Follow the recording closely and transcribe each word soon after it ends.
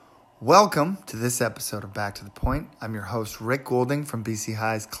Welcome to this episode of Back to the Point. I'm your host, Rick Goulding from BC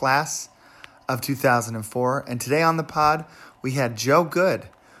High's class of 2004. And today on the pod, we had Joe Good,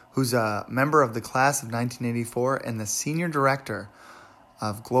 who's a member of the class of 1984 and the Senior Director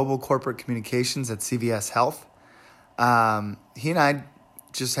of Global Corporate Communications at CVS Health. He and I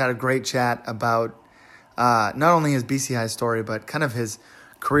just had a great chat about not only his BC High story, but kind of his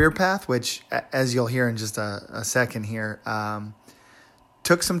career path, which, as you'll hear in just a second here,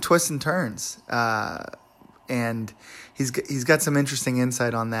 took some twists and turns, and he's got some interesting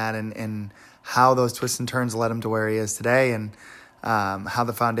insight on that and how those twists and turns led him to where he is today, and how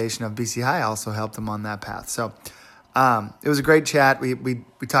the foundation of BC High also helped him on that path. So it was a great chat. We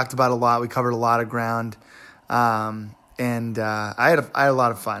talked about a lot. We covered a lot of ground, and I had a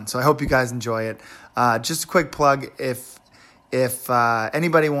lot of fun. So I hope you guys enjoy it. Just a quick plug: if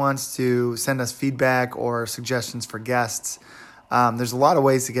anybody wants to send us feedback or suggestions for guests. There's a lot of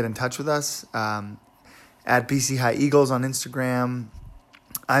ways to get in touch with us. At BC High Eagles on Instagram.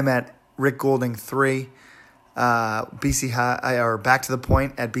 I'm at Rick Goulding 3. BC High, or Back to the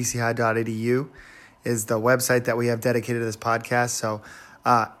Point at bchigh.edu is the website that we have dedicated to this podcast. So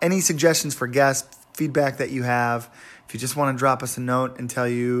any suggestions for guests, feedback that you have, if you just want to drop us a note and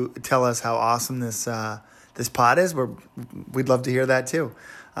tell us how awesome this pod is, we'd love to hear that too.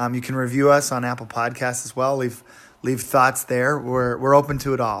 You can review us on Apple Podcasts as well. Leave thoughts there. We're open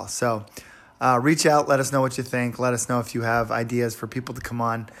to it all. So reach out. Let us know what you think. Let us know if you have ideas for people to come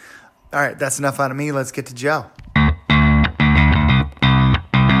on. All right, that's enough out of me. Let's get to Joe.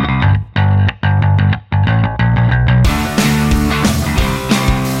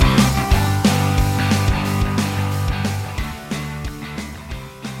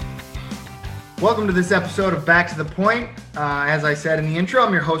 Welcome to this episode of Back to the Point. As I said in the intro,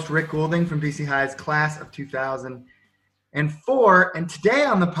 I'm your host, Rick Goulding from BC High's class of 2004. And today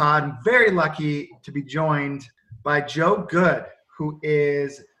on the pod, I'm very lucky to be joined by Joe Good, who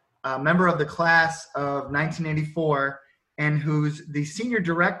is a member of the class of 1984 and who's the Senior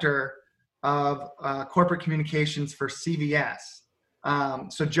Director of Corporate Communications for CVS.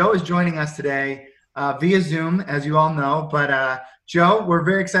 So Joe is joining us today via Zoom, as you all know. But Joe, we're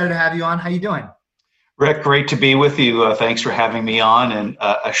very excited to have you on. How you doing? Rick, great to be with you. Thanks for having me on, and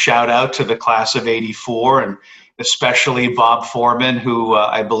a shout out to the class of 84, and especially Bob Foreman, who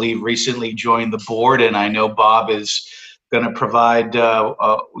I believe recently joined the board, and I know Bob is going to provide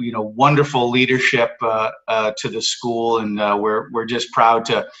wonderful leadership to the school, and we're just proud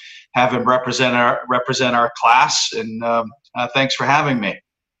to have him represent our class. And thanks for having me.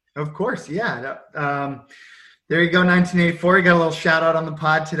 Of course, yeah. There you go, 1984. You got a little shout out on the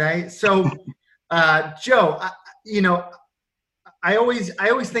pod today. So. Joe, I always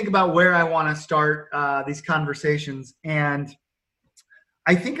think about where I want to start these conversations, and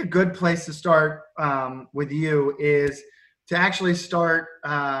I think a good place to start with you is to actually start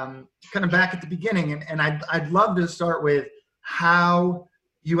kind of back at the beginning, and I'd love to start with how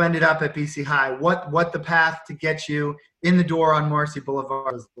you ended up at BC High, what the path to get you in the door on Morrissey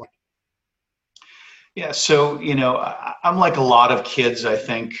Boulevard was like. Yeah, so, I'm like a lot of kids, I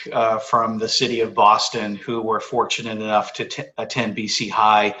think, from the city of Boston who were fortunate enough to attend BC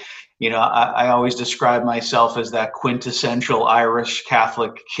High. I always describe myself as that quintessential Irish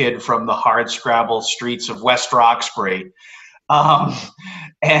Catholic kid from the hardscrabble streets of West Roxbury,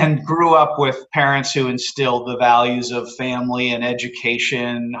 and grew up with parents who instilled the values of family and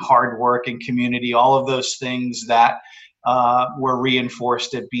education, hard work and community, all of those things that were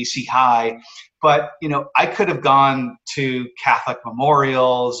reinforced at BC High. But, I could have gone to Catholic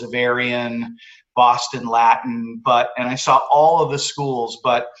Memorial, Xaverian, Boston Latin, and I saw all of the schools,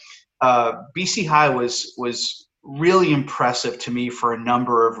 but BC High was really impressive to me for a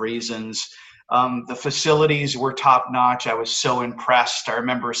number of reasons. The facilities were top notch. I was so impressed. I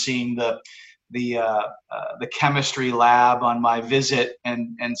remember seeing the chemistry lab on my visit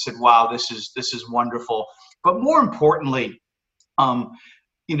and said, wow, this is wonderful. But more importantly,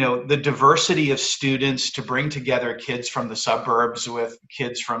 the diversity of students to bring together kids from the suburbs with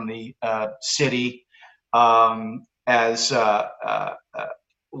kids from the city was a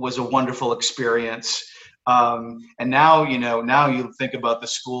wonderful experience. And now you think about the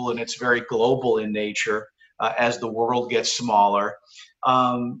school and it's very global in nature as the world gets smaller.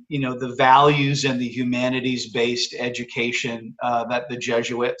 The values and the humanities-based education that the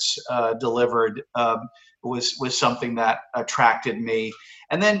Jesuits delivered was something that attracted me.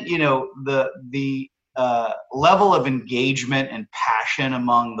 And then, the level of engagement and passion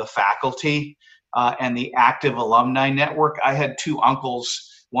among the faculty and the active alumni network. I had two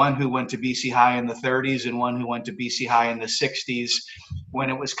uncles one who went to BC High in the 30s and one who went to BC High in the 60s. When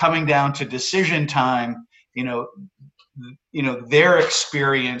it was coming down to decision time, their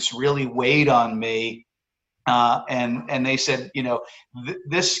experience really weighed on me. And they said,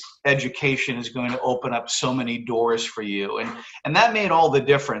 this education is going to open up so many doors for you. And that made all the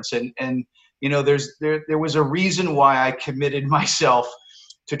difference. And there was a reason why I committed myself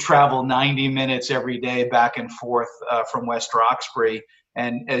to travel 90 minutes every day back and forth from West Roxbury.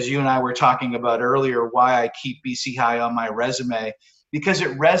 And as you and I were talking about earlier, why I keep BC High on my resume, because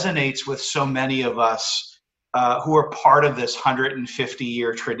it resonates with so many of us who are part of this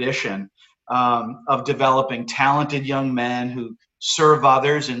 150-year tradition of developing talented young men who serve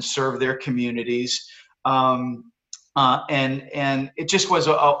others and serve their communities. And it just was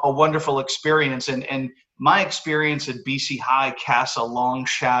a wonderful experience. And my experience at BC High casts a long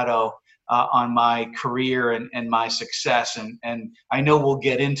shadow on my career and my success. And I know we'll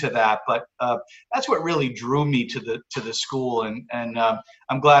get into that, but that's what really drew me to the school. And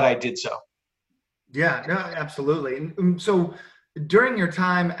I'm glad I did so. Yeah, no, absolutely. And so during your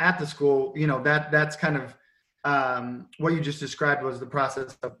time at the school, that's kind of what you just described was the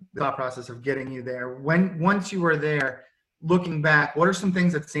thought process of getting you there. Once you were there, looking back, what are some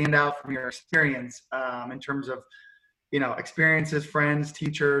things that stand out from your experience in terms of, experiences, friends,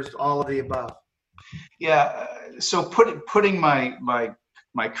 teachers, all of the above? Yeah. So putting my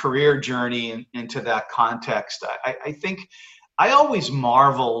career journey into that context, I think I always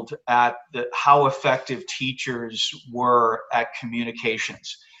marveled at how effective teachers were at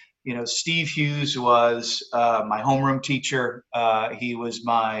communications. Steve Hughes was my homeroom teacher. He was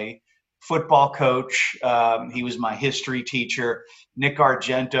my football coach. He was my history teacher. Nick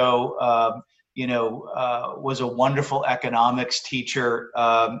Argento, was a wonderful economics teacher.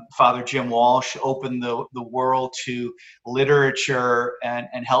 Father Jim Walsh opened the world to literature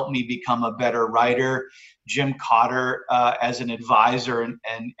and helped me become a better writer. Jim Cotter as an advisor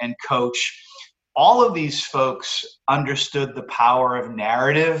and coach. All of these folks understood the power of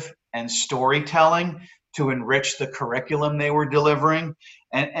narrative and storytelling to enrich the curriculum they were delivering.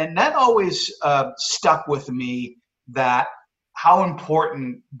 And that always stuck with me, that how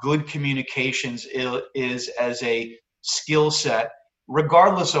important good communications is as a skill set,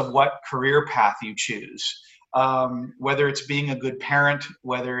 regardless of what career path you choose. Whether it's being a good parent,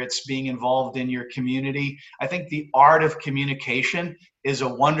 whether it's being involved in your community. I think the art of communication is a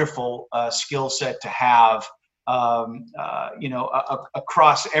wonderful skill set to have,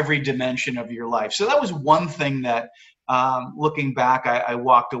 across every dimension of your life. So that was one thing that, looking back, I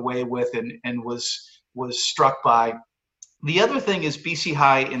walked away with and was struck by. The other thing is BC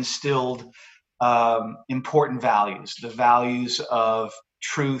High instilled important values, the values of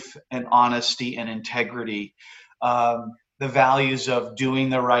truth and honesty and integrity, the values of doing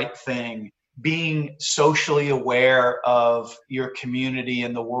the right thing, being socially aware of your community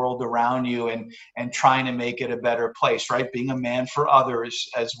and the world around you, and trying to make it a better place, right? Being a man for others,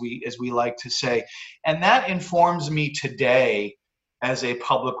 as we like to say. And that informs me today as a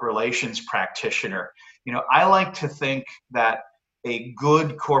public relations practitioner. I like to think that a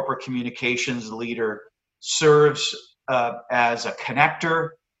good corporate communications leader serves as a connector,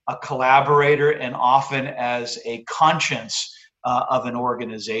 a collaborator, and often as a conscience of an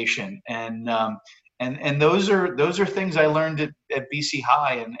organization. And those are things I learned at BC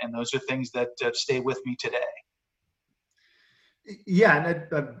High, and those are things that stay with me today. Yeah, and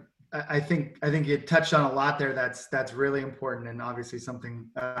I think you touched on a lot there. That's really important, and obviously something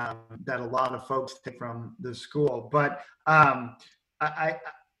that a lot of folks take from the school. But I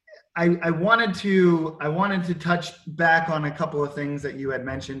wanted to touch back on a couple of things that you had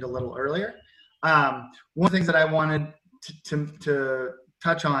mentioned a little earlier. One of the things that I wanted to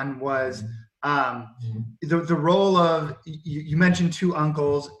touch on was the role of, you mentioned two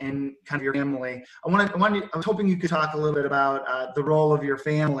uncles and kind of your family. I was hoping you could talk a little bit about the role of your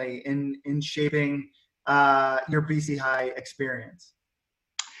family in shaping your BC High experience.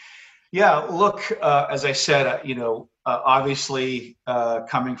 Yeah, look, as I said, obviously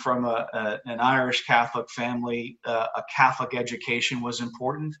coming from an Irish Catholic family, a Catholic education was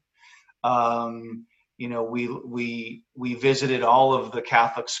important. We visited all of the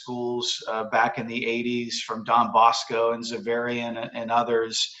Catholic schools back in the 80s, from Don Bosco and Xaverian and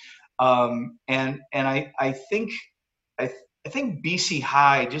others. And I think BC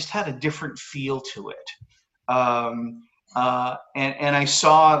High just had a different feel to it. And I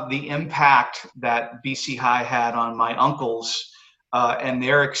saw the impact that BC High had on my uncles and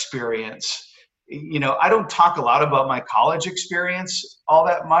their experience. I don't talk a lot about my college experience all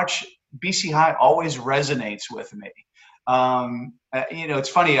that much. BC High always resonates with me. it's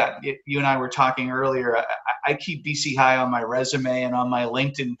funny. You and I were talking earlier. I keep BC High on my resume and on my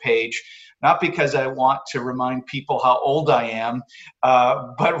LinkedIn page, not because I want to remind people how old I am,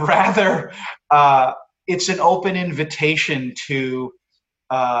 but rather it's an open invitation to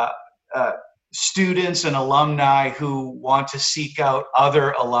uh, uh, students and alumni who want to seek out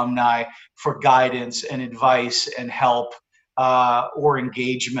other alumni for guidance and advice and help or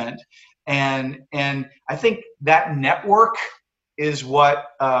engagement. And I think that network is what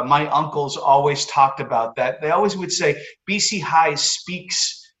my uncles always talked about. That they always would say BC High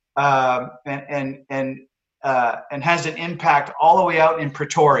speaks and has an impact all the way out in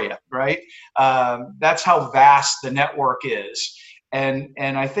Pretoria, right? That's how vast the network is, and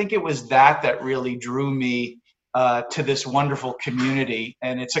I think it was that really drew me to this wonderful community,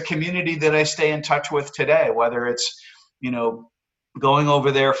 and it's a community that I stay in touch with today, whether it's going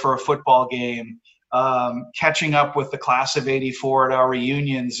over there for a football game, catching up with the class of '84 at our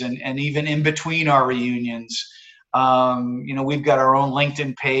reunions, and even in between our reunions. We've got our own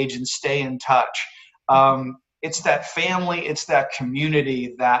LinkedIn page and stay in touch. It's that family, it's that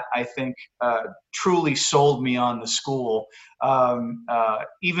community that I think truly sold me on the school,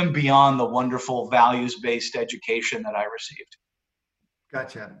 even beyond the wonderful values-based education that I received.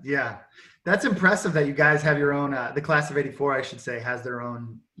 Gotcha. Yeah. That's impressive that you guys have your own, the class of '84, I should say, has their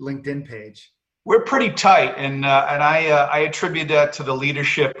own LinkedIn page. We're pretty tight, and I attribute that to the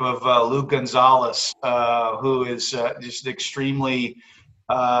leadership of Lou Gonzalez, who is just extremely,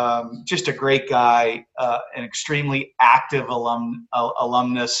 just a great guy, an extremely active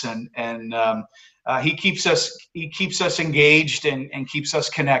alumnus, and he keeps us engaged and keeps us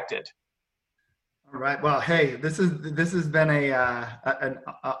connected. All right. Well, hey, this has been an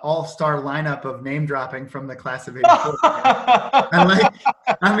all-star lineup of name dropping from the class of '84.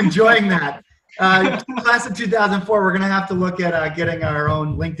 I'm enjoying that. Class of 2004, we're going to have to look at getting our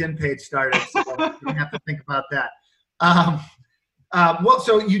own LinkedIn page started. So we're going to have to think about that. Well,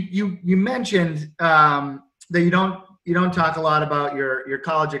 so you mentioned that you don't talk a lot about your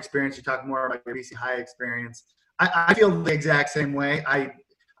college experience. You talk more about your BC High experience. I feel the exact same way. I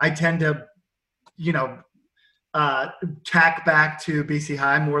tend to tack back to BC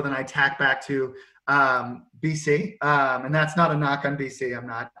High more than I tack back to BC, and that's not a knock on BC. I'm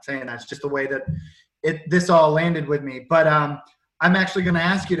not saying that's just the way that this all landed with me. But I'm actually going to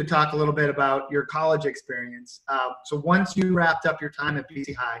ask you to talk a little bit about your college experience. So once you wrapped up your time at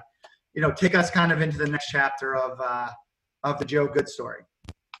BC High, take us kind of into the next chapter of the Joe Good story.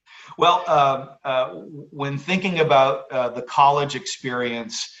 Well, when thinking about the college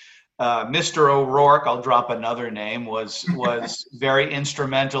experience, Mr. O'Rourke, I'll drop another name, was very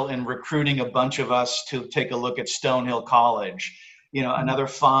instrumental in recruiting a bunch of us to take a look at Stonehill College, another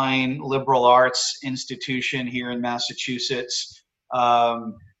fine liberal arts institution here in Massachusetts,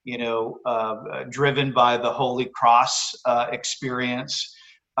 driven by the Holy Cross experience,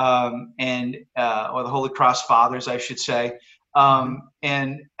 or the Holy Cross Fathers, I should say.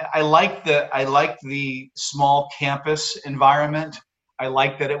 And I liked the small campus environment. I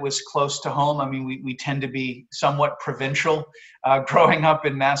like that it was close to home. I mean, we tend to be somewhat provincial growing up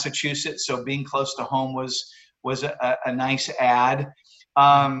in Massachusetts, so being close to home was a nice add.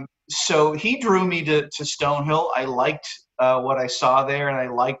 So he drew me to Stonehill. I liked what I saw there, and I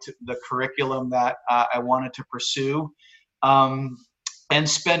liked the curriculum that I wanted to pursue, and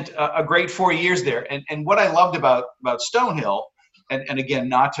spent a great 4 years there. And what I loved about Stonehill, and again,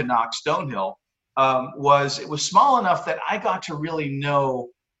 not to knock Stonehill, was it was small enough that I got to really know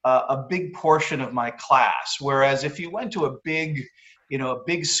a big portion of my class. Whereas if you went to a big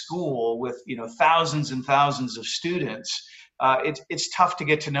school with thousands and thousands of students, it's tough to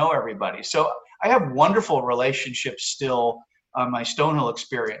get to know everybody. So I have wonderful relationships still on my Stonehill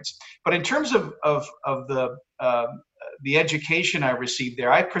experience. But in terms of the education I received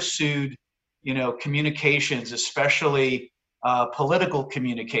there, I pursued communications, especially political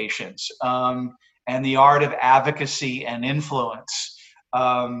communications, and the art of advocacy and influence.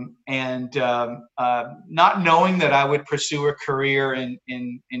 Not knowing that I would pursue a career in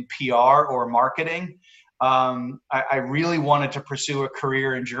PR or marketing, I really wanted to pursue a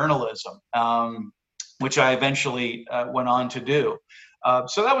career in journalism, which I eventually went on to do.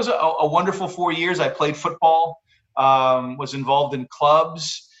 So that was a wonderful 4 years. I played football, was involved in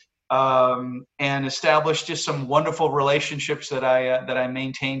clubs, and established just some wonderful relationships that I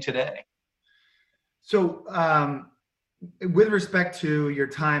maintain today. So, with respect to your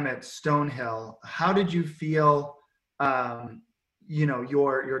time at Stonehill, how did you feel, your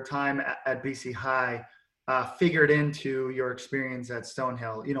time at BC High figured into your experience at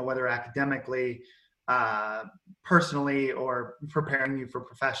Stonehill? Whether academically, personally or preparing you for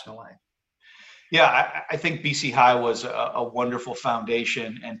professional life? Yeah, I think BC High was a wonderful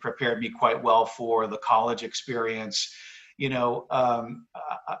foundation and prepared me quite well for the college experience. You know,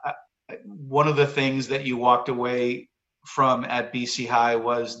 one of the things that you walked away from at BC High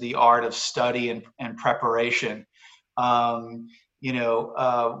was the art of study and preparation. Um,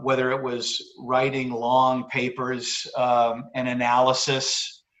 whether it was writing long papers and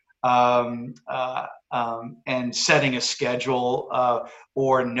analysis, and setting a schedule,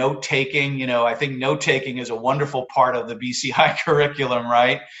 or note taking. I think note taking is a wonderful part of the BC High curriculum,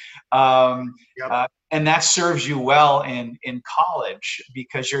 right? Yep. And that serves you well in college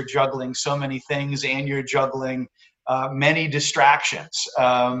because you're juggling so many things and you're juggling many distractions.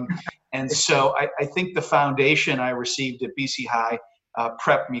 And so I think the foundation I received at BC High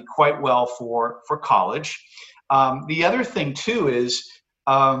prepped me quite well for college. The other thing too is,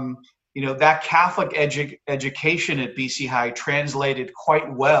 that Catholic education at BC High translated quite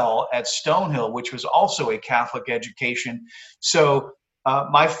well at Stonehill, which was also a Catholic education. So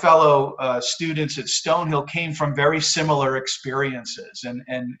my fellow students at Stonehill came from very similar experiences, and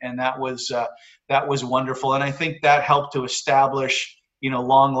that was wonderful. And I think that helped to establish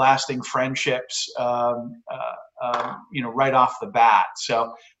long-lasting friendships, right off the bat.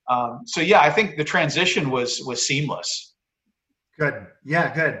 So yeah, I think the transition was seamless. Good.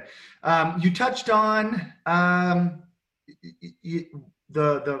 Yeah, good. You touched on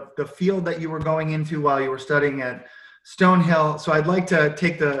the field that you were going into while you were studying at Stonehill. So I'd like to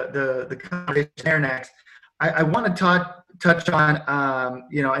take the conversation there next. I want to touch on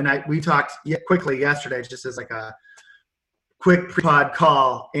and we talked quickly yesterday, just as like a quick pre-pod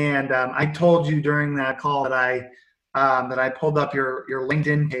call, and I told you during that call that I pulled up your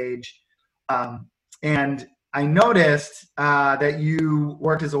LinkedIn page, and I noticed that you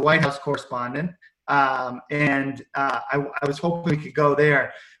worked as a White House correspondent, and I was hoping we could go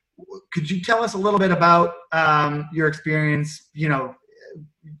there. Could you tell us a little bit about your experience,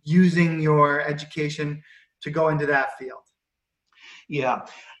 using your education to go into that field? Yeah,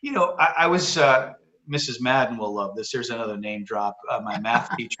 I was, Mrs. Madden will love this. There's another name drop. My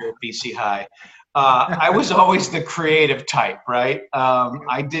math teacher at BC High. I was always the creative type, right?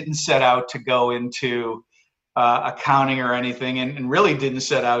 I didn't set out to go into accounting or anything, and really didn't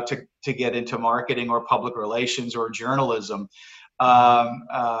set out to get into marketing or public relations or journalism.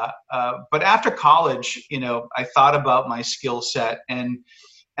 But after college, I thought about my skill set, and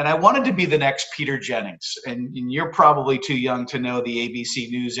I wanted to be the next Peter Jennings. And you're probably too young to know the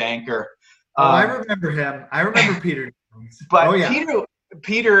ABC News anchor. I remember him. I remember Peter Jennings. But yeah.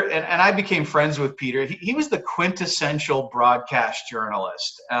 Peter, and I became friends with Peter. He was the quintessential broadcast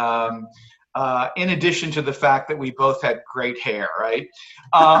journalist. In addition to the fact that we both had great hair, right?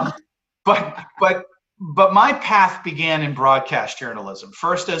 But my path began in broadcast journalism.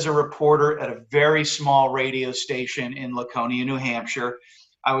 First as a reporter at a very small radio station in Laconia, New Hampshire.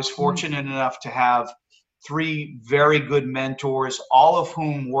 I was fortunate enough to have 3 very good mentors, all of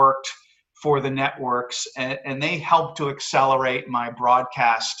whom worked for the networks, and they helped to accelerate my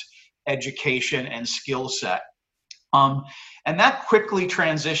broadcast education and skill set. And that quickly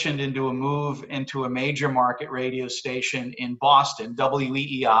transitioned into a move into a major market radio station in Boston,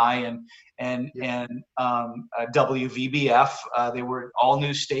 WEEI and WVBF. They were all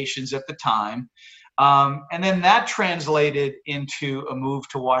news stations at the time. And then that translated into a move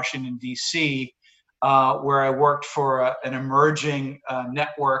to Washington, D.C., where I worked for an emerging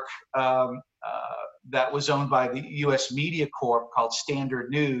network that was owned by the U.S. Media Corp called Standard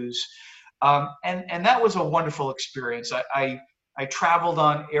News. And that was a wonderful experience. I traveled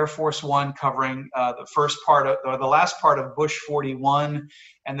on Air Force One covering the last part of Bush 41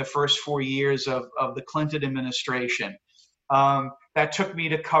 and the first 4 years of the Clinton administration. That took me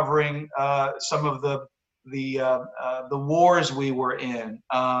to covering some of the wars we were in,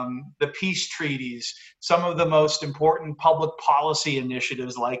 the peace treaties, some of the most important public policy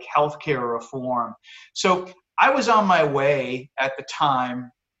initiatives like healthcare reform. So I was on my way at the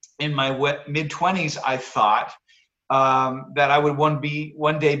time. In my mid-20s, I thought that I would one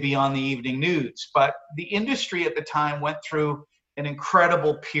day be on the evening news. But the industry at the time went through an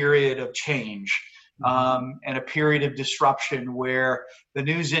incredible period of change and a period of disruption where the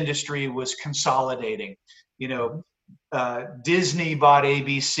news industry was consolidating. Disney bought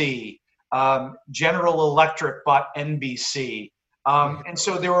ABC, General Electric bought NBC. And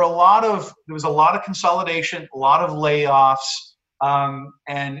so there was a lot of consolidation, a lot of layoffs.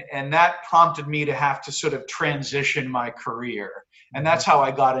 And that prompted me to have to sort of transition my career, and that's how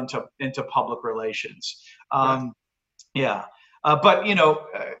I got into public relations. But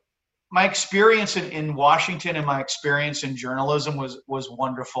my experience in Washington and my experience in journalism was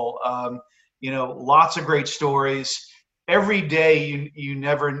wonderful. Lots of great stories. Every day you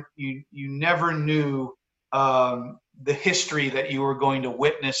never knew the history that you were going to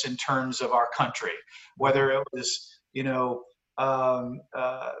witness in terms of our country, whether it was the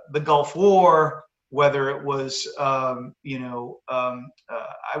Gulf War, whether it was I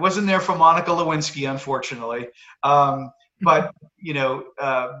wasn't there for Monica Lewinsky, unfortunately. But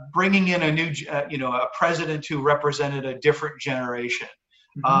bringing in a new, a president who represented a different generation,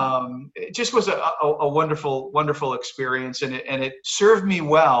 it just was a wonderful, wonderful experience, and it served me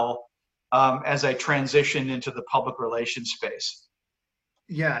well as I transitioned into the public relations space.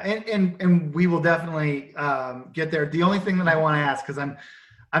 Yeah, and we will definitely get there. The only thing that I want to ask, because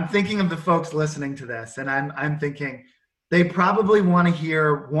I'm thinking of the folks listening to this, and I'm thinking they probably want to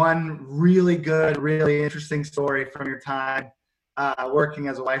hear one really good, really interesting story from your time working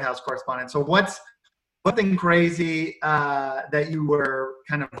as a White House correspondent. So what's something crazy that you were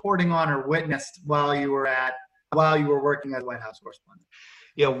kind of reporting on or witnessed while you were working as a White House correspondent?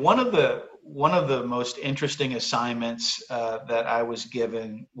 Yeah, one of the most interesting assignments that I was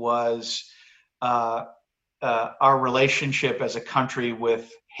given was our relationship as a country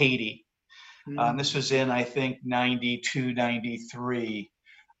with Haiti. This was in, I think, 92, 93.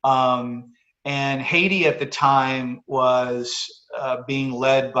 And Haiti at the time was being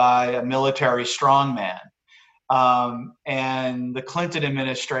led by a military strongman. And the Clinton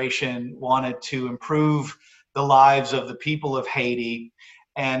administration wanted to improve the lives of the people of Haiti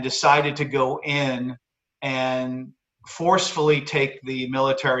and decided to go in and forcefully take the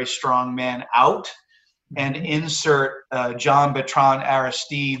military strongman out and insert Jean-Bertrand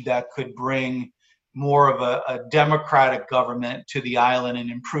Aristide that could bring more of a democratic government to the island and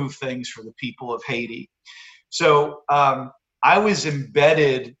improve things for the people of Haiti. So I was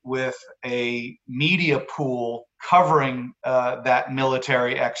embedded with a media pool covering that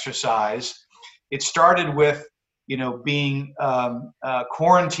military exercise. It started with, being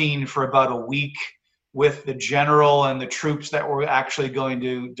quarantined for about a week with the general and the troops that were actually going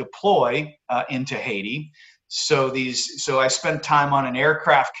to deploy into Haiti. So I spent time on an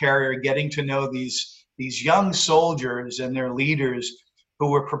aircraft carrier getting to know these young soldiers and their leaders who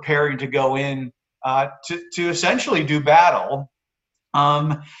were preparing to go in to essentially do battle.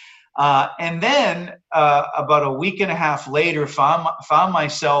 And then about a week and a half later, found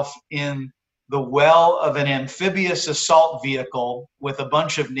myself in the well of an amphibious assault vehicle with a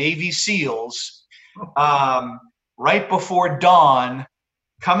bunch of Navy SEALs right before dawn,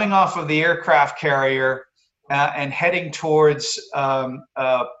 coming off of the aircraft carrier and heading towards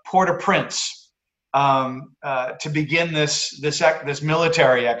Port-au-Prince to begin this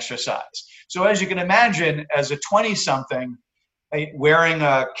military exercise. So as you can imagine, as a 20-something, wearing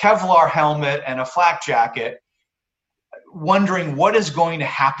a Kevlar helmet and a flak jacket, wondering what is going to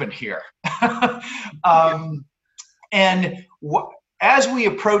happen here. As we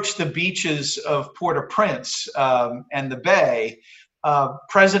approached the beaches of Port-au-Prince and the Bay,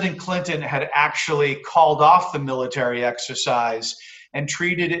 President Clinton had actually called off the military exercise and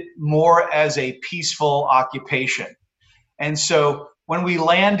treated it more as a peaceful occupation. And so when we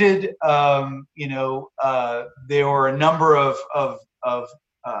landed, there were a number of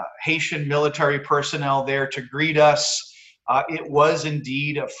Haitian military personnel there to greet us. It was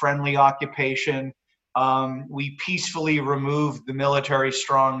indeed a friendly occupation. We peacefully removed the military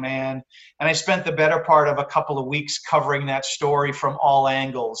strongman, and I spent the better part of a couple of weeks covering that story from all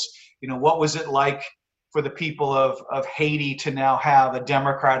angles. What was it like for the people of Haiti to now have a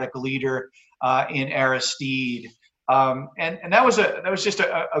democratic leader in Aristide? And that was just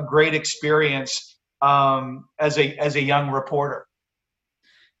a great experience as a young reporter.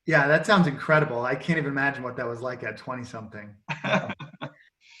 Yeah, that sounds incredible. I can't even imagine what that was like at 20-something.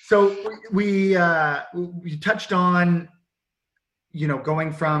 So we touched on,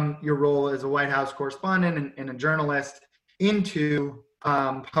 going from your role as a White House correspondent and a journalist into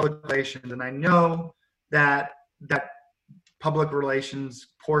public relations. And I know that public relations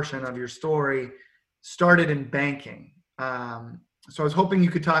portion of your story started in banking. So I was hoping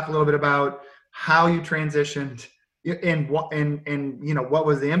you could talk a little bit about how you transitioned and what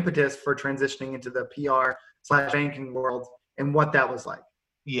was the impetus for transitioning into the PR/banking world and what that was like.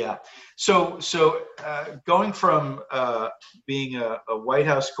 Yeah. So going from being a White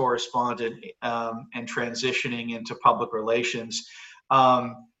House correspondent and transitioning into public relations,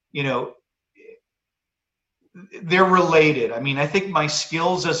 they're related. I mean, I think my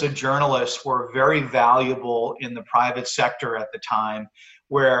skills as a journalist were very valuable in the private sector at the time,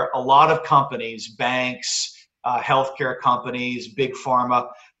 where a lot of companies, banks, healthcare companies, big pharma,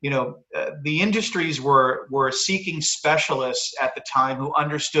 the industries were seeking specialists at the time who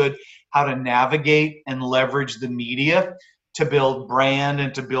understood how to navigate and leverage the media to build brand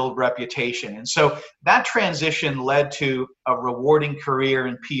and to build reputation. And so that transition led to a rewarding career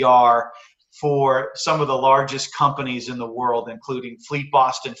in PR for some of the largest companies in the world, including Fleet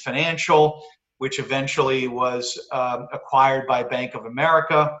Boston Financial, which eventually was acquired by Bank of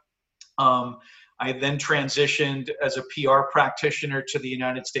America. I then transitioned as a PR practitioner to the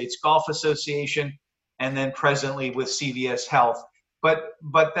United States Golf Association, and then presently with CVS Health. But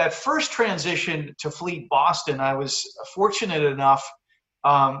that first transition to Fleet Boston, I was fortunate enough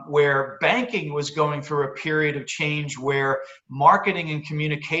where banking was going through a period of change where marketing and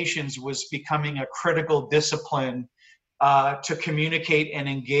communications was becoming a critical discipline to communicate and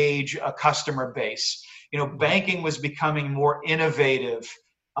engage a customer base. Banking was becoming more innovative.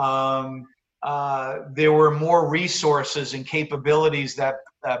 There were more resources and capabilities that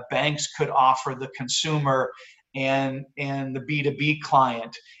banks could offer the consumer and the B2B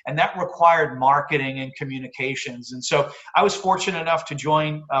client, and that required marketing and communications. And so I was fortunate enough to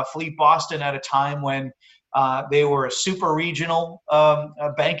join Fleet Boston at a time when they were a super regional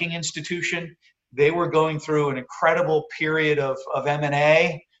banking institution. They were going through an incredible period of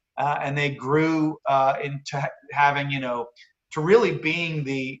M&A, and they grew into having, to really being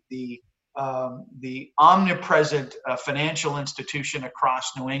the omnipresent financial institution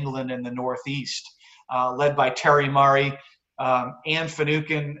across New England and the Northeast. Led by Terry Murray. Ann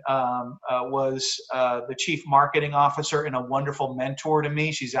Finucane was the chief marketing officer and a wonderful mentor to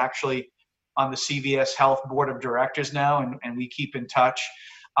me. She's actually on the CVS Health board of directors now, and we keep in touch.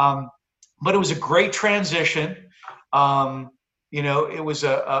 But it was a great transition. It was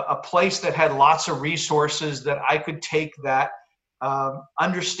a place that had lots of resources that I could take that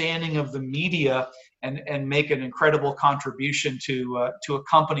understanding of the media and make an incredible contribution to a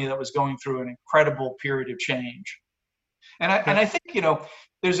company that was going through an incredible period of change. And I think,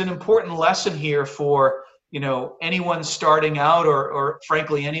 there's an important lesson here for, anyone starting out or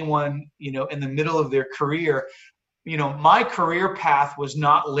frankly, anyone, in the middle of their career. My career path was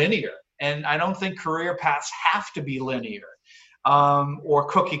not linear, and I don't think career paths have to be linear or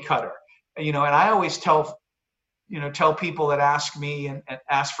cookie cutter. And I always tell people that ask me and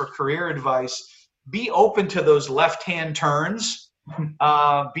ask for career advice, be open to those left-hand turns,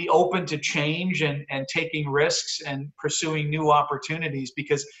 be open to change and taking risks and pursuing new opportunities,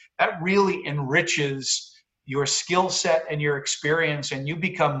 because that really enriches your skill set and your experience, and you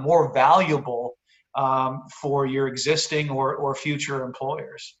become more valuable for your existing or future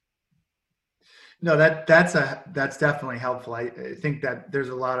employers. No, that's definitely helpful. I think that there's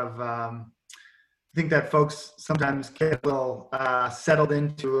a lot of I think that folks sometimes get a little settled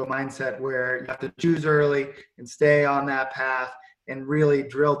into a mindset where you have to choose early and stay on that path and really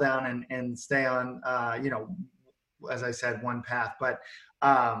drill down and stay on, as I said, one path. But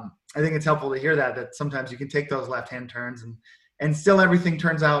I think it's helpful to hear that sometimes you can take those left-hand turns and still everything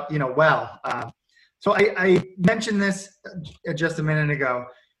turns out, well. So I mentioned this just a minute ago.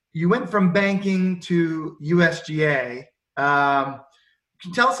 You went from banking to USGA. Can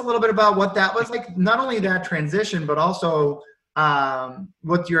you tell us a little bit about what that was like? Not only that transition, but also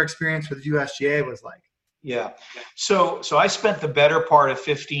what your experience with USGA was like. Yeah. So I spent the better part of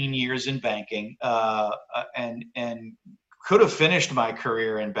 15 years in banking and could have finished my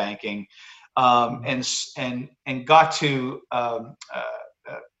career in banking and got to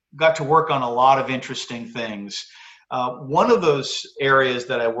work on a lot of interesting things. One of those areas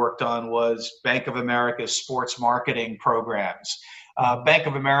that I worked on was Bank of America's sports marketing programs. Bank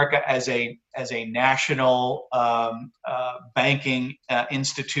of America as a national banking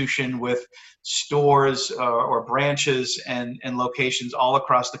institution with stores or branches and locations all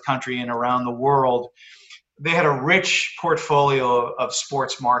across the country and around the world, they had a rich portfolio of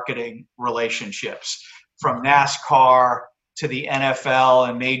sports marketing relationships, from NASCAR to the NFL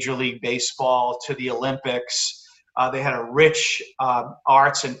and Major League Baseball to the Olympics. They had a rich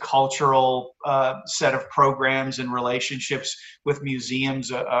arts and cultural set of programs and relationships with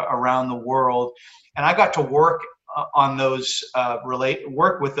museums around the world. And I got to work on those,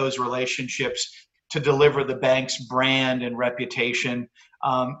 work with those relationships to deliver the bank's brand and reputation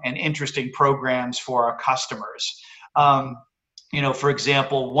and interesting programs for our customers. For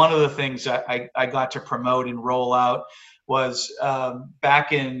example, one of the things I got to promote and roll out was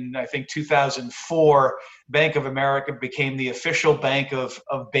back in, I think, 2004, Bank of America became the official bank of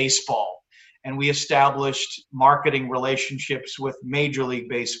baseball. And we established marketing relationships with Major League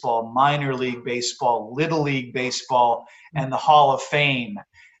Baseball, Minor League Baseball, Little League Baseball, and the Hall of Fame.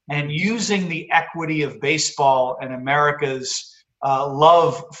 And using the equity of baseball and America's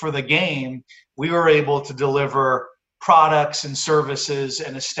love for the game, we were able to deliver products and services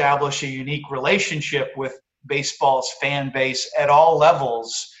and establish a unique relationship with baseball's fan base at all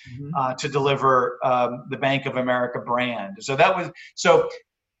levels to deliver the Bank of America brand. So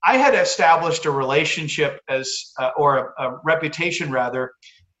I had established a relationship or a reputation rather,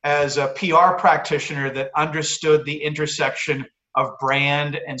 as a PR practitioner that understood the intersection of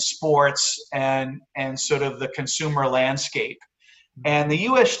brand and sports and sort of the consumer landscape. And the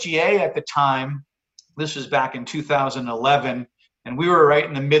USGA at the time, this was back in 2011, and we were right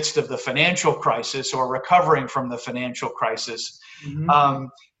in the midst of the financial crisis or recovering from the financial crisis.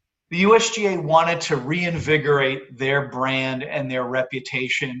 The USGA wanted to reinvigorate their brand and their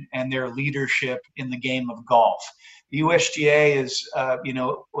reputation and their leadership in the game of golf. The USGA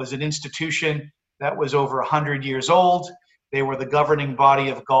was an institution that was over 100 years old. They were the governing body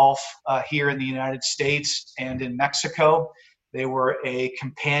of golf here in the United States and in Mexico. They were a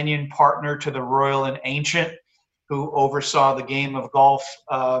companion partner to the Royal and Ancient, who oversaw the game of golf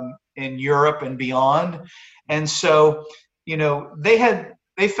in Europe and beyond. And so,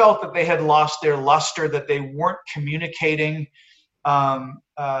 they felt that they had lost their luster, that they weren't communicating,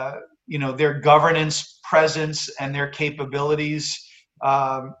 their governance presence and their capabilities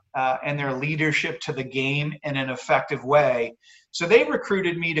and their leadership to the game in an effective way. So they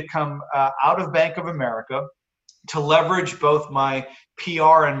recruited me to come out of Bank of America to leverage both my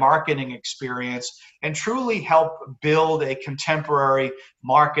PR and marketing experience and truly help build a contemporary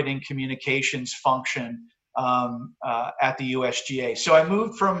marketing communications function at the USGA. So I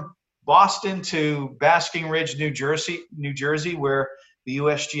moved from Boston to Basking Ridge, New Jersey, where the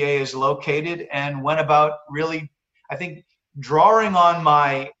USGA is located, and went about really, I think, drawing on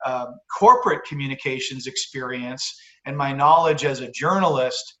my corporate communications experience and my knowledge as a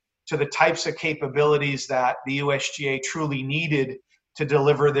journalist to the types of capabilities that the USGA truly needed to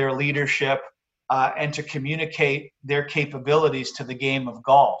deliver their leadership and to communicate their capabilities to the game of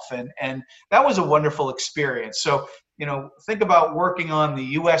golf. And that was a wonderful experience. So, think about working on the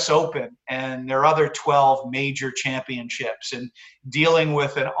US Open and their other 12 major championships and dealing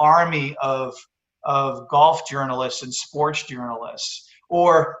with an army of golf journalists and sports journalists.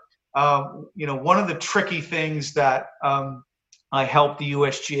 Or, one of the tricky things that I helped the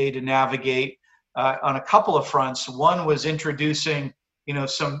USGA to navigate on a couple of fronts. One was introducing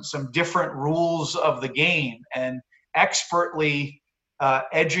some different rules of the game and expertly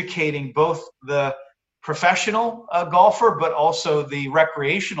educating both the professional golfer, but also the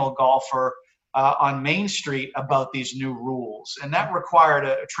recreational golfer on Main Street about these new rules. And that required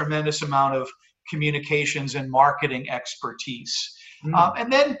a tremendous amount of communications and marketing expertise.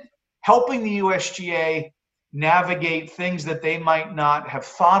 And then helping the USGA navigate things that they might not have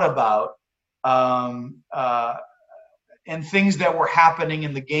thought about and things that were happening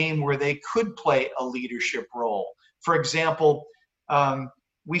in the game where they could play a leadership role. For example,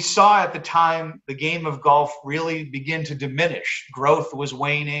 we saw at the time the game of golf really begin to diminish. Growth was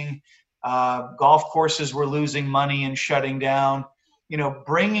waning. Golf courses were losing money and shutting down.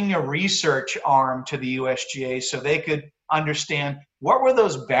 Bringing a research arm to the USGA so they could understand what were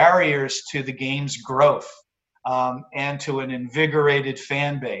those barriers to the game's growth and to an invigorated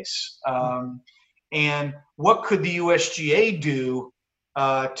fan base. And what could the USGA do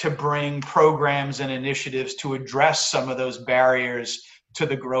to bring programs and initiatives to address some of those barriers to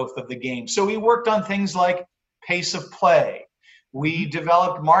the growth of the game? So we worked on things like pace of play. We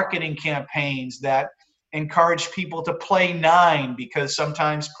developed marketing campaigns that encouraged people to play 9 because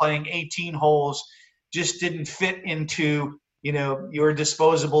sometimes playing 18 holes just didn't fit into your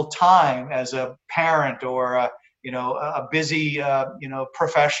disposable time as a parent or a busy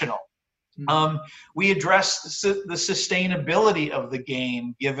professional. We addressed the sustainability of the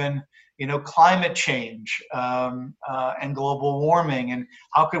game given climate change and global warming, and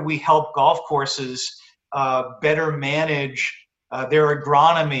how could we help golf courses better manage their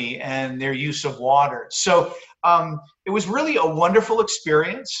agronomy and their use of water. So it was really a wonderful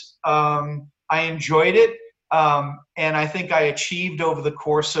experience. I enjoyed it. And I think I achieved over the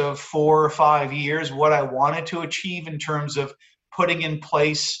course of 4 or 5 years what I wanted to achieve in terms of putting in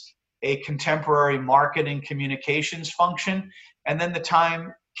place a contemporary marketing communications function. And then the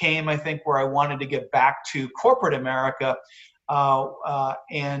time came, I think, where I wanted to get back to corporate America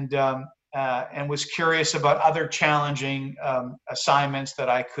and was curious about other challenging assignments that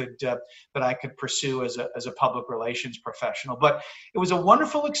I could pursue as a public relations professional. But it was a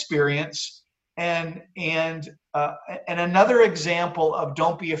wonderful experience. And another example of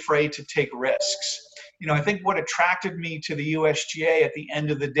don't be afraid to take risks. I think what attracted me to the USGA at the end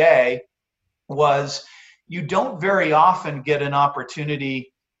of the day was, you don't very often get an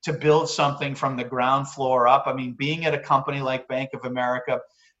opportunity to build something from the ground floor up. I mean, being at a company like Bank of America,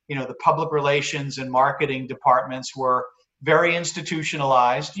 the public relations and marketing departments were very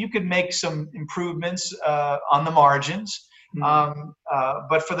institutionalized. You could make some improvements on the margins,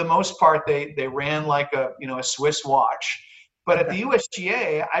 but for the most part, they ran like a Swiss watch. But at the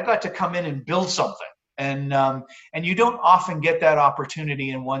USGA, I got to come in and build something, and you don't often get that opportunity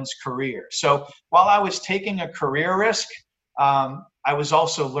in one's career. So while I was taking a career risk, I was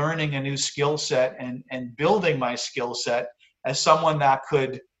also learning a new skill set and building my skill set as someone that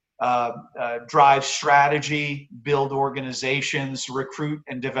could drive strategy, build organizations, recruit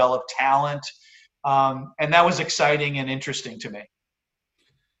and develop talent. And that was exciting and interesting to me.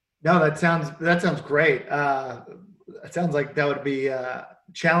 No, that sounds great. It sounds like that would be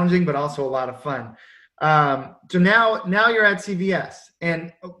challenging, but also a lot of fun. So now you're at CVS,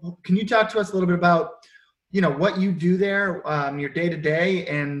 and can you talk to us a little bit about, what you do there, your day to day,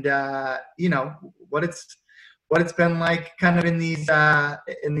 and what it's been like, kind of in these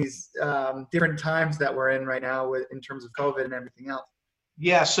different times that we're in right now in terms of COVID and everything else.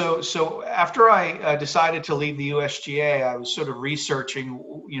 Yeah, so after I decided to leave the USGA, I was sort of researching,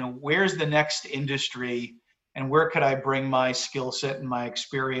 where's the next industry and where could I bring my skill set and my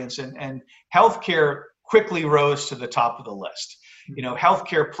experience, and healthcare quickly rose to the top of the list.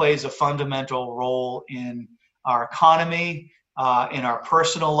 Healthcare plays a fundamental role in our economy, in our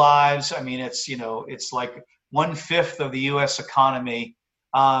personal lives. I mean, it's like 1/5 of the U.S. economy.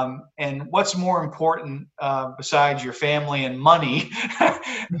 And what's more important besides your family and money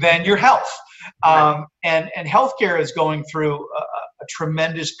than your health? And healthcare is going through a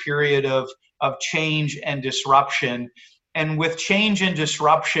tremendous period of change and disruption. And with change and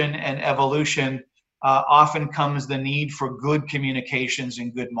disruption and evolution, often comes the need for good communications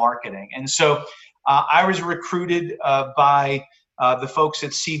and good marketing. And so I was recruited by the folks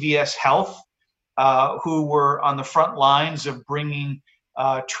at CVS Health, who were on the front lines of bringing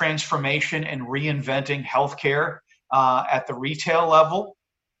transformation and reinventing healthcare at the retail level,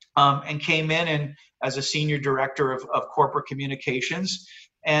 and came in and as a senior director of corporate communications.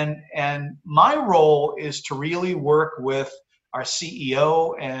 And my role is to really work with our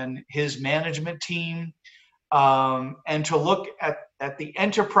CEO and his management team, and to look at the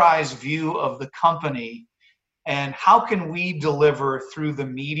enterprise view of the company and how can we deliver through the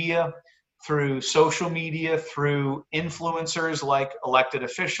media, through social media, through influencers like elected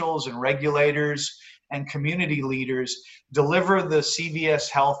officials and regulators and community leaders, deliver the CVS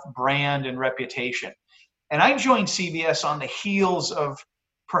Health brand and reputation. And I joined CVS on the heels of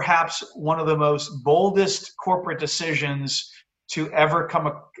perhaps one of the most boldest corporate decisions to ever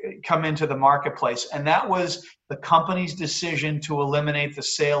come into the marketplace. And that was the company's decision to eliminate the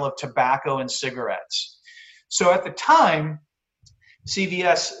sale of tobacco and cigarettes. So at the time,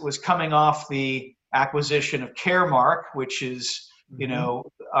 CVS was coming off the acquisition of Caremark, which is,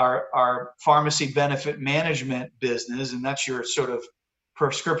 our pharmacy benefit management business, and that's your sort of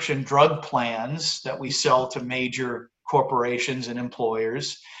prescription drug plans that we sell to major corporations and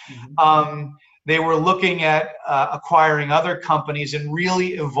employers. They were looking at acquiring other companies and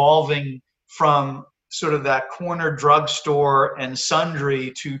really evolving from sort of that corner drugstore and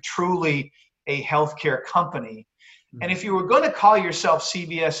sundry to truly a healthcare company. And if you were going to call yourself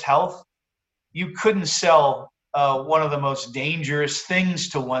CVS Health, you couldn't sell one of the most dangerous things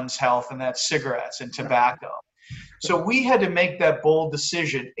to one's health, and that's cigarettes and tobacco. So we had to make that bold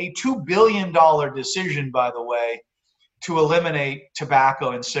decision, a $2 billion decision, by the way, to eliminate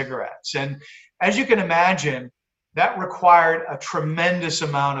tobacco and cigarettes. And as you can imagine, that required a tremendous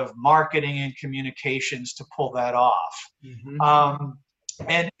amount of marketing and communications to pull that off.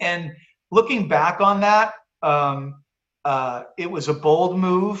 And looking back on that, it was a bold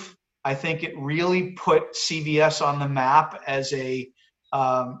move. I think it really put CVS on the map as a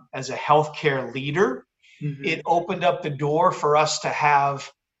healthcare leader. It opened up the door for us to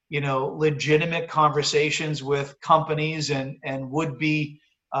have, legitimate conversations with companies and would-be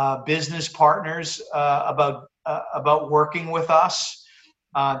business partners about working with us,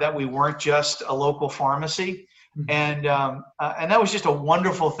 that we weren't just a local pharmacy. And that was just a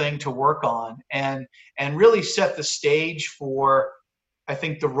wonderful thing to work on and really set the stage for, I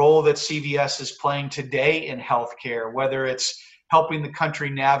think, the role that CVS is playing today in healthcare, whether it's helping the country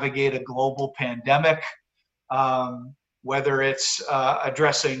navigate a global pandemic, whether it's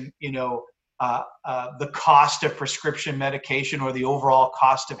addressing, the cost of prescription medication or the overall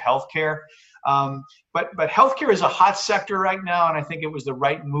cost of healthcare. But healthcare is a hot sector right now, and I think it was the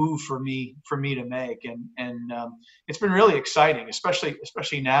right move for me to make. And it's been really exciting,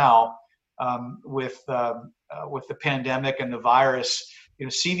 especially now, with the pandemic and the virus,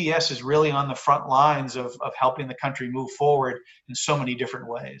 CVS is really on the front lines of helping the country move forward in so many different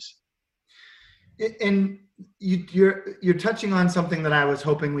ways. And you're touching on something that I was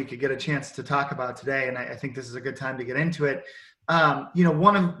hoping we could get a chance to talk about today, and I think this is a good time to get into it.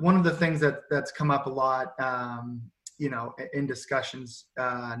 One of the things that's come up a lot, in discussions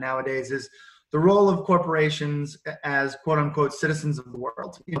nowadays is the role of corporations as quote unquote citizens of the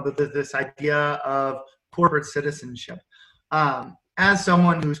world. This idea of corporate citizenship. As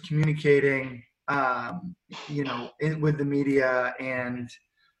someone who's communicating, with the media and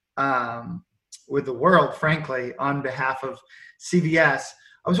with the world, frankly, on behalf of CVS,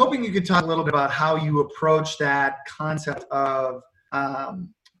 I was hoping you could talk a little bit about how you approach that concept of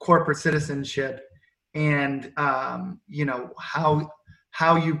corporate citizenship and,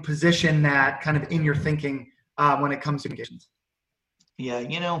 how you position that kind of in your thinking when it comes to communications.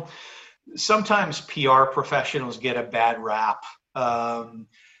 Yeah, sometimes PR professionals get a bad rap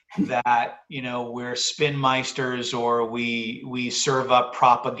that, we're spin meisters or we serve up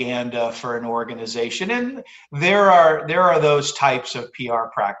propaganda for an organization. And there are those types of PR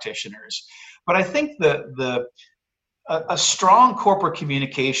practitioners. But I think a strong corporate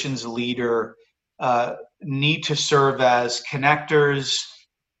communications leader need to serve as connectors,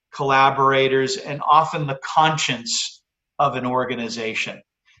 collaborators, and often the conscience of an organization.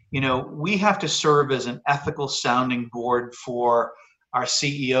 We have to serve as an ethical sounding board for our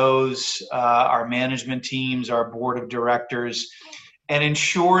CEOs, our management teams, our board of directors, and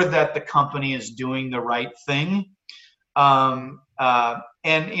ensure that the company is doing the right thing.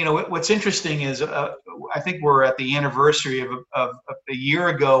 What's interesting is I think we're at the anniversary of a year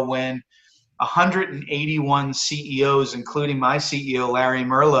ago when 181 CEOs, including my CEO, Larry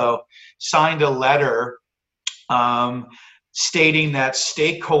Merlo, signed a letter stating that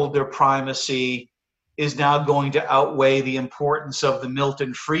stakeholder primacy is now going to outweigh the importance of the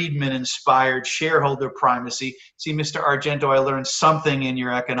Milton Friedman-inspired shareholder primacy. See, Mr. Argento, I learned something in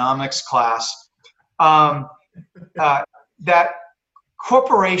your economics class. That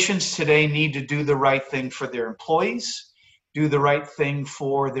corporations today need to do the right thing for their employees, do the right thing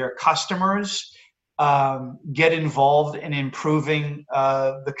for their customers, get involved in improving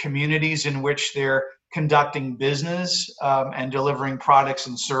the communities in which they're conducting business and delivering products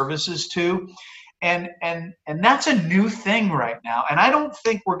and services to. And that's a new thing right now. And I don't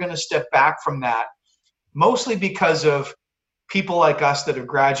think we're going to step back from that, mostly because of people like us that have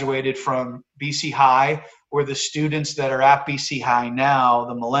graduated from BC High or the students that are at BC High now,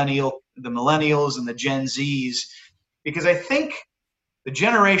 the millennials and the Gen Zs, because I think the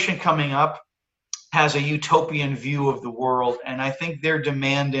generation coming up has a utopian view of the world. And I think they're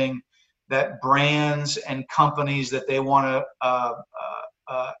demanding that brands and companies that they want to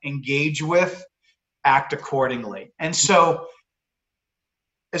engage with act accordingly. And so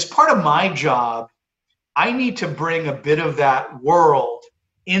as part of my job, I need to bring a bit of that world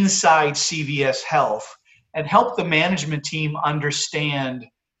inside CVS Health and help the management team understand,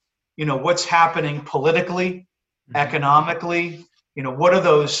 what's happening politically, economically, what are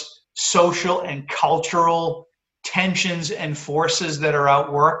those social and cultural tensions and forces that are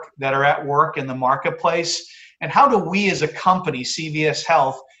at work in the marketplace, and how do we as a company, CVS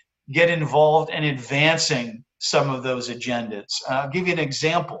Health, get involved in advancing some of those agendas. I'll give you an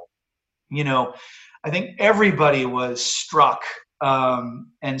example. I think everybody was struck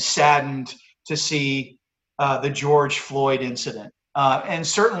and saddened to see the George Floyd incident, and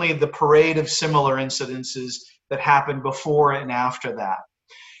certainly the parade of similar incidences that happened before and after that.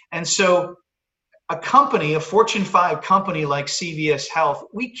 And so a Fortune 5 company like CVS Health,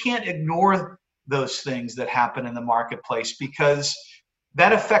 we can't ignore those things that happen in the marketplace because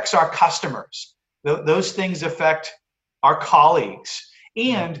that affects our customers. Those things affect our colleagues.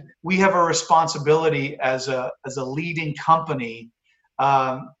 And we have a responsibility as a leading company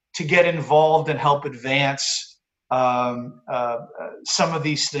to get involved and help advance some of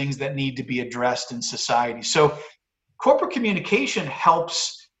these things that need to be addressed in society. So corporate communication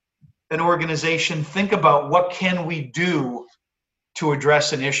helps an organization think about what can we do to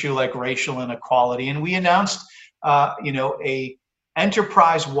address an issue like racial inequality. And we announced, a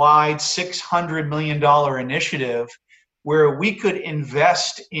enterprise-wide $600 million initiative where we could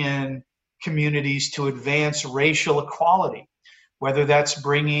invest in communities to advance racial equality, whether that's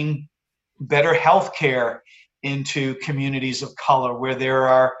bringing better health care into communities of color where there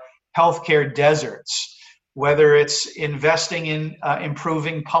are healthcare deserts, whether it's investing in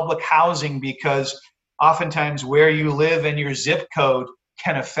improving public housing because oftentimes where you live and your zip code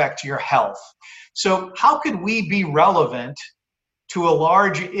can affect your health. So how could we be relevant to a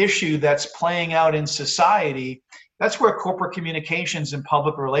large issue that's playing out in society, that's where corporate communications and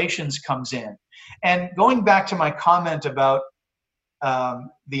public relations comes in. And going back to my comment about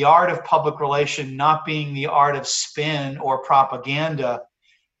the art of public relation not being the art of spin or propaganda,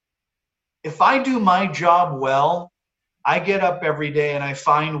 if I do my job well, I get up every day and I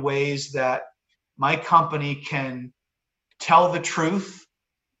find ways that my company can tell the truth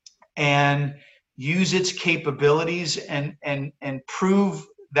and use its capabilities and prove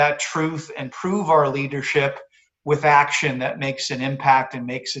that truth and prove our leadership with action that makes an impact and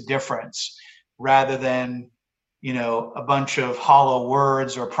makes a difference, rather than, a bunch of hollow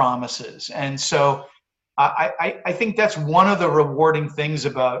words or promises. And so I think that's one of the rewarding things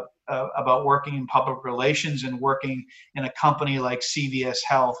about working in public relations and working in a company like CVS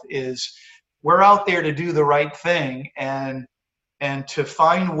Health is we're out there to do the right thing and to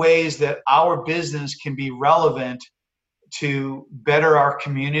find ways that our business can be relevant to better our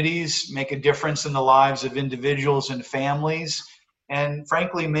communities, make a difference in the lives of individuals and families, and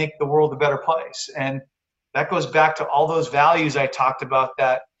frankly, make the world a better place. And that goes back to all those values I talked about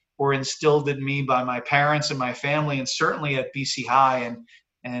that were instilled in me by my parents and my family, and certainly at BC High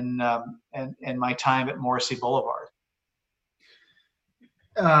and my time at Morrissey Boulevard.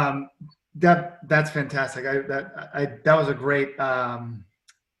 That's fantastic. That was a great.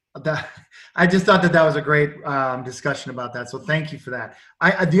 I just thought that was a great discussion about that. So thank you for that.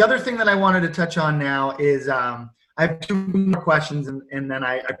 The other thing that I wanted to touch on now is I have two more questions, and then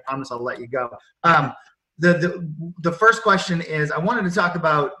I promise I'll let you go. The first question is I wanted to talk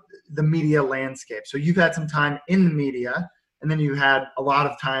about the media landscape. So you've had some time in the media, and then you had a lot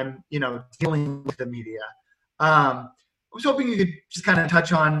of time, dealing with the media. I was hoping you could just kind of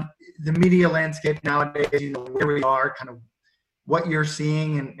touch on the media landscape nowadays, where we are, kind of what you're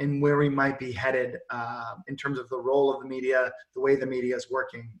seeing and where we might be headed in terms of the role of the media, the way the media is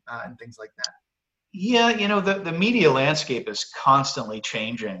working, and things like that. Yeah, the media landscape is constantly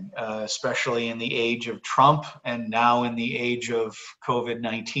changing, especially in the age of Trump and now in the age of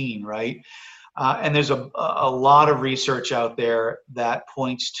COVID-19, right? And there's a lot of research out there that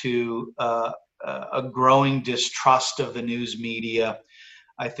points to a growing distrust of the news media.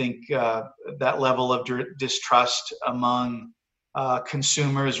 I think that level of distrust among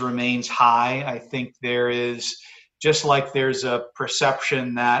consumers remains high. I think there is, just like there's a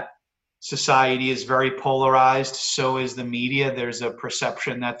perception that society is very polarized, so is the media. There's a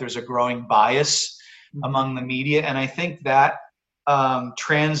perception that there's a growing bias among the media. And I think that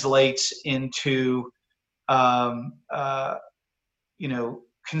translates into,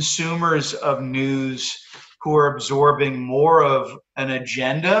 consumers of news who are absorbing more of an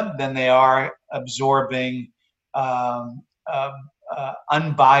agenda than they are absorbing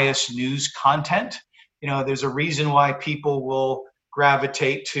unbiased news content. There's a reason why people will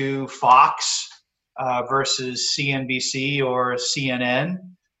gravitate to Fox versus CNBC or CNN.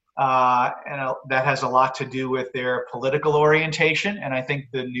 And that has a lot to do with their political orientation. And I think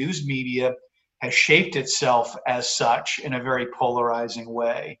the news media has shaped itself as such in a very polarizing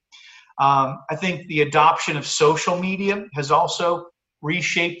way. I think the adoption of social media has also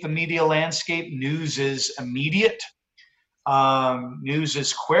reshaped the media landscape. News is immediate. News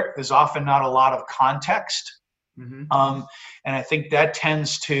is quick. There's often not a lot of context. And I think that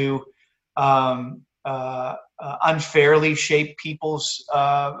tends to unfairly shape people's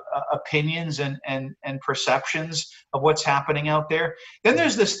opinions and perceptions of what's happening out there. Then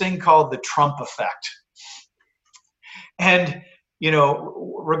there's this thing called the Trump effect. And,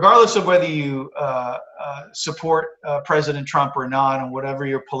 regardless of whether you support President Trump or not, and whatever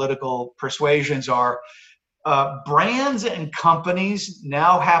your political persuasions are, brands and companies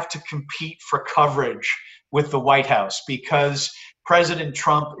now have to compete for coverage with the White House because President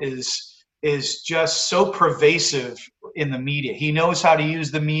Trump is just so pervasive in the media. He knows how to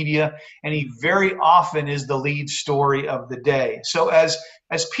use the media, and he very often is the lead story of the day. So as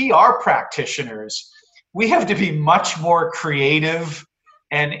PR practitioners, we have to be much more creative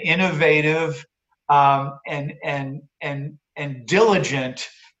and innovative and diligent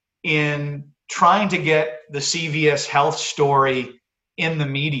in trying to get the CVS Health story in the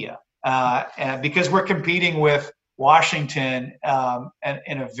media, and because we're competing with Washington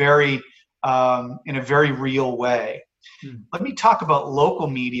in a very real way. Let me talk about local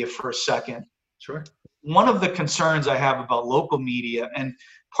media for a second. Sure. One of the concerns I have about local media, and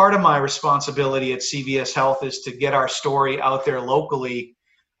part of my responsibility at CVS Health is to get our story out there locally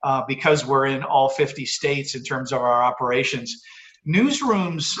because we're in all 50 states in terms of our operations.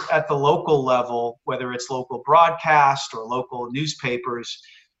 Newsrooms at the local level, whether it's local broadcast or local newspapers,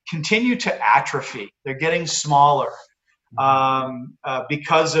 continue to atrophy. They're getting smaller.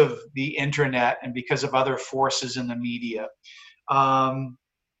 because of the internet and because of other forces in the media, and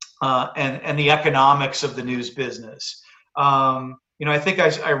the economics of the news business. I think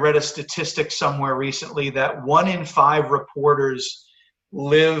I read a statistic somewhere recently that 1 in 5 reporters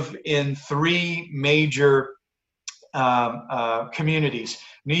live in 3 major communities: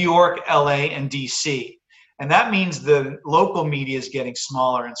 New York, LA, and DC. And that means the local media is getting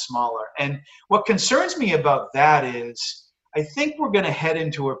smaller and smaller. And what concerns me about that is I think we're going to head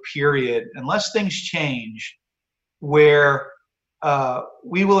into a period, unless things change, where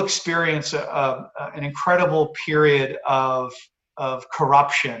we will experience an incredible period of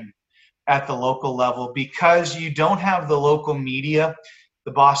corruption at the local level, because you don't have the local media,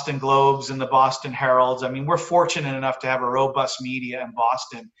 the Boston Globes and the Boston Heralds. I mean, we're fortunate enough to have a robust media in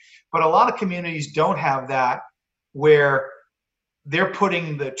Boston, but a lot of communities don't have that, where they're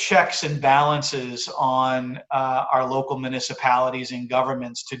putting the checks and balances on our local municipalities and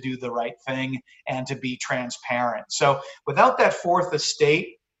governments to do the right thing and to be transparent. So without that fourth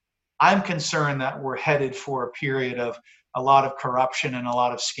estate, I'm concerned that we're headed for a period of a lot of corruption and a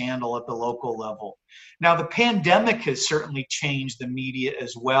lot of scandal at the local level. Now, the pandemic has certainly changed the media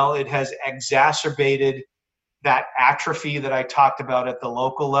as well. It has exacerbated that atrophy that I talked about at the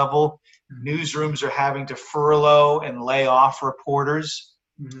local level. Newsrooms are having to furlough and lay off reporters,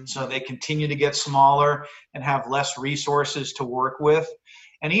 so they continue to get smaller and have less resources to work with.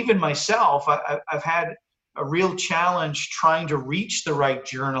 And even myself, I've had a real challenge trying to reach the right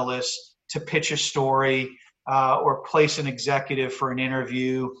journalists to pitch a story or place an executive for an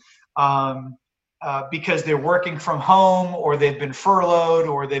interview, because they're working from home, or they've been furloughed,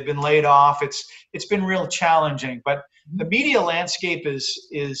 or they've been laid off. It's been real challenging. But the media landscape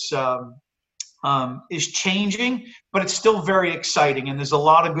is changing, but it's still very exciting, and there's a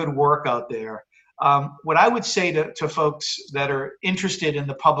lot of good work out there. What I would say to folks that are interested in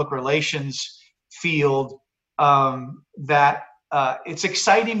the public relations field, that it's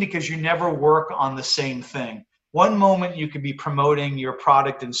exciting because you never work on the same thing. One moment you could be promoting your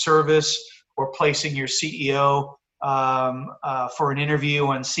product and service, or placing your CEO for an interview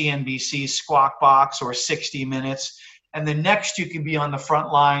on CNBC's Squawk Box or 60 Minutes. And the next you can be on the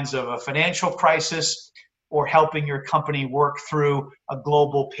front lines of a financial crisis, or helping your company work through a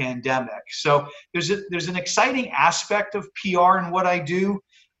global pandemic. So there's an exciting aspect of PR in what I do,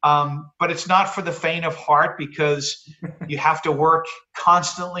 but it's not for the faint of heart, because you have to work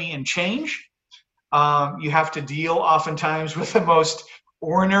constantly and change. You have to deal oftentimes with the most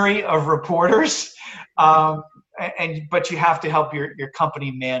ornery of reporters, but you have to help your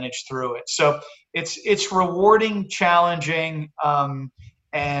company manage through it. So it's rewarding, challenging,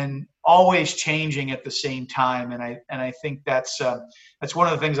 and always changing at the same time. And I think that's one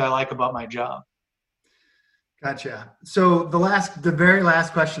of the things I like about my job. Gotcha. So the very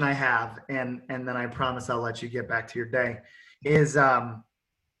last question I have, and then I promise I'll let you get back to your day, is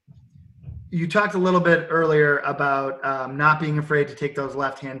you talked a little bit earlier about not being afraid to take those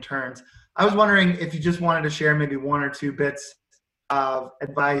left-hand turns. I was wondering if you just wanted to share maybe 1 or 2 bits of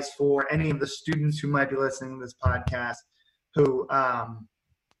advice for any of the students who might be listening to this podcast, who are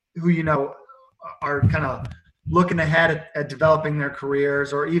kind of looking ahead at developing their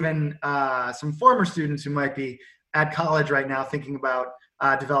careers, or even some former students who might be at college right now thinking about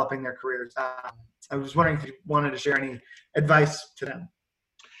developing their careers. I was wondering if you wanted to share any advice to them.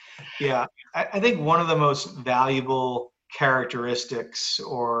 Yeah, I think one of the most valuable characteristics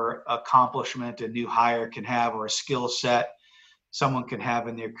or accomplishment a new hire can have, or a skill set someone can have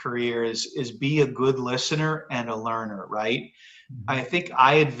in their career, is be a good listener and a learner, right? I think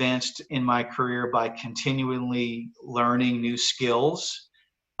I advanced in my career by continually learning new skills,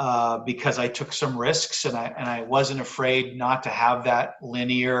 because I took some risks, and I wasn't afraid not to have that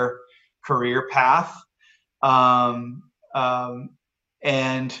linear career path.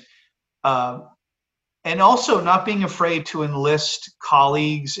 And also not being afraid to enlist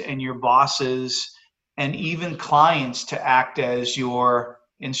colleagues and your bosses and even clients to act as your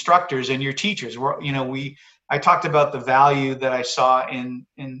instructors and your teachers. I talked about the value that I saw in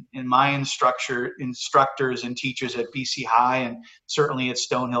my instructors and teachers at BC High, and certainly at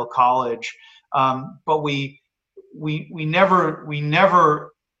Stonehill College. But we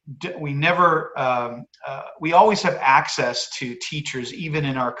always have access to teachers, even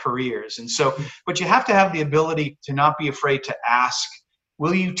in our careers. And so, but you have to have the ability to not be afraid to ask,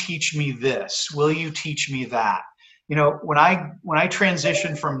 will you teach me this? Will you teach me that? When I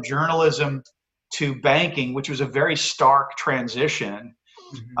transitioned from journalism to banking, which was a very stark transition,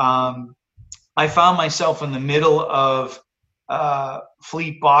 I found myself in the middle of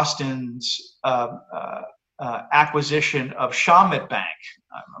Fleet Boston's acquisition of Shawmut Bank.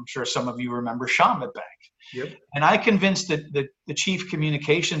 I'm sure some of you remember Shawmut Bank. Yep. And I convinced the chief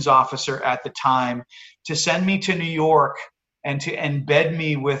communications officer at the time to send me to New York and to embed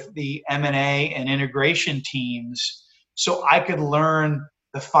me with the M&A and integration teams so I could learn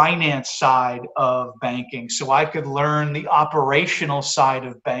the finance side of banking, so I could learn the operational side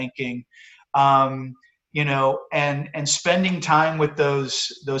of banking, and spending time with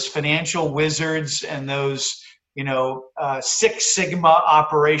those financial wizards and those Six Sigma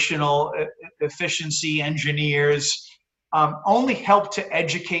operational efficiency engineers only helped to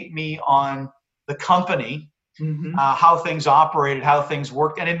educate me on the company, how things operated, how things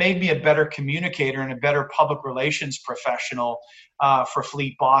worked, and it made me a better communicator and a better public relations professional for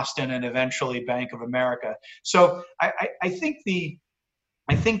Fleet Boston and eventually Bank of America. So I think the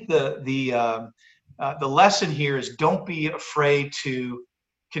lesson here is don't be afraid to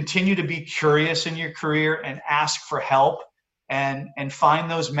continue to be curious in your career and ask for help and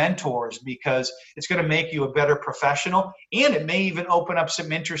find those mentors, because it's going to make you a better professional, and it may even open up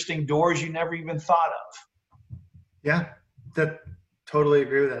some interesting doors you never even thought of. Yeah, totally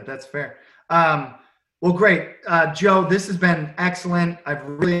agree with that. That's fair. Well, great. Joe, this has been excellent. I've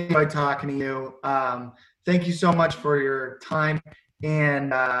really enjoyed talking to you. Thank you so much for your time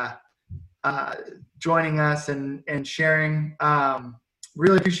and joining us and sharing.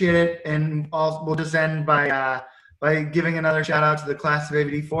 Really appreciate it. And we'll just end by giving another shout out to the class of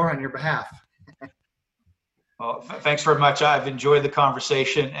 '84 on your behalf. Well, thanks very much. I've enjoyed the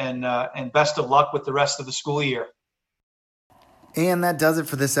conversation, and best of luck with the rest of the school year. And that does it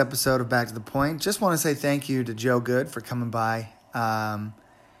for this episode of Back to the Point. Just want to say thank you to Joe Good for coming by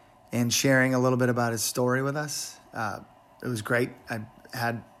and sharing a little bit about his story with us. It was great. I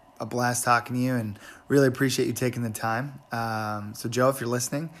had a blast talking to you and really appreciate you taking the time. So Joe, if you're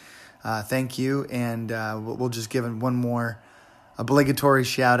listening, thank you. And we'll just give one more obligatory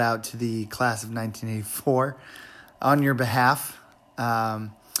shout out to the class of 1984 on your behalf.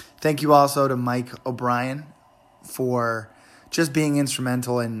 Thank you also to Mike O'Brien for just being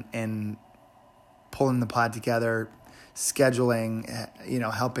instrumental in pulling the pod together, scheduling,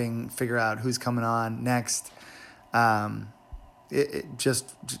 helping figure out who's coming on next. It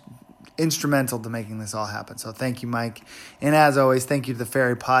just instrumental to making this all happen. So thank you, Mike. And as always, thank you to the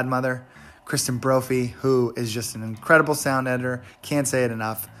Fairy Pod Mother, Kristen Brophy, who is just an incredible sound editor. Can't say it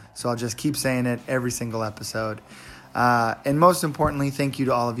enough. So I'll just keep saying it every single episode. And most importantly, thank you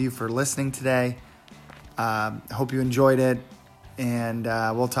to all of you for listening today. Hope you enjoyed it. And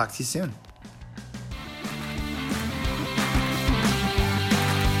we'll talk to you soon.